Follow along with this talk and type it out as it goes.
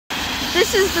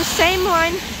This is the same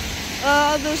line.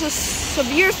 There's a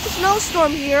severe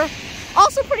snowstorm here.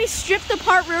 Also pretty stripped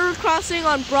apart river crossing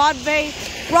on Broadway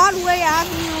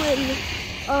Avenue in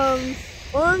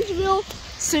Orangeville.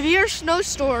 Severe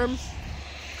snowstorm.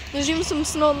 There's even some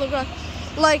snow on the ground.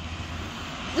 Like,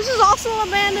 this is also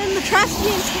abandoned. The trash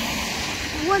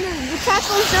when the trash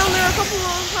goes down there a couple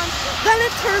long times, then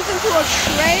it turns into a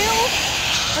trail,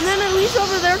 and then it leads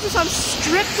over there to some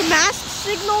stripped mast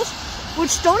signals,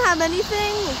 which don't have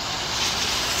anything.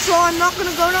 So I'm not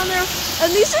gonna go down there.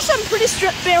 And these are some pretty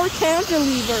stripped bare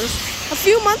cantilevers. A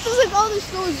few months ago, they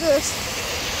still exist.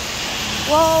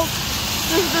 Well,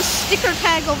 there's the sticker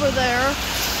tag over there.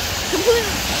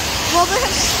 Well, they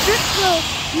have stripped the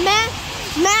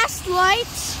mast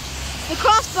lights. The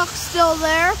crossbuck's still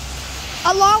there,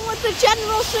 along with the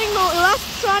general signal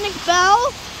electronic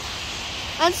bell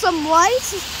and some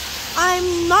lights.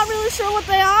 I'm not really sure what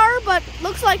they are, but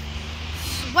looks like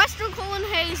Western Colon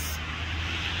Hayes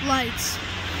lights.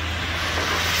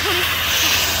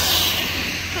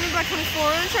 20 by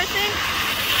 24 inch, I think,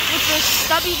 with the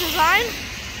stubby design.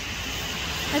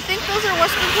 I think those are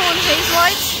Western Colon Hayes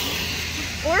lights,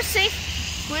 or safe.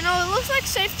 Wait, no, it looks like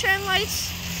Safe Trend lights.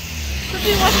 Could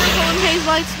be Western Colon Hayes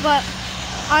lights, but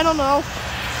I don't know.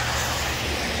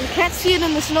 You can't see it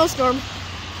in the snowstorm.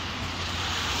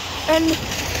 And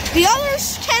the other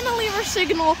cantilever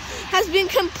signal has been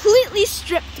completely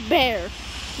stripped bare.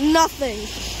 Nothing.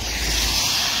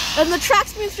 And the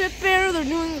track's been stripped bare. They're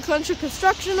doing a bunch of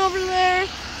construction over there.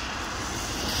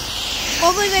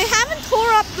 Although they haven't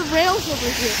tore up the rails over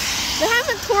here. They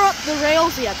haven't tore up the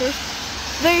rails yet.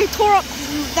 They tore up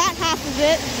that half of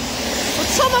it. But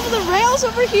some of the rails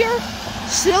over here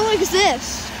still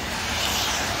exist.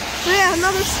 So yeah,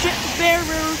 another stripped bare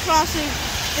river crossing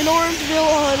in Orangeville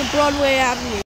on Broadway Avenue.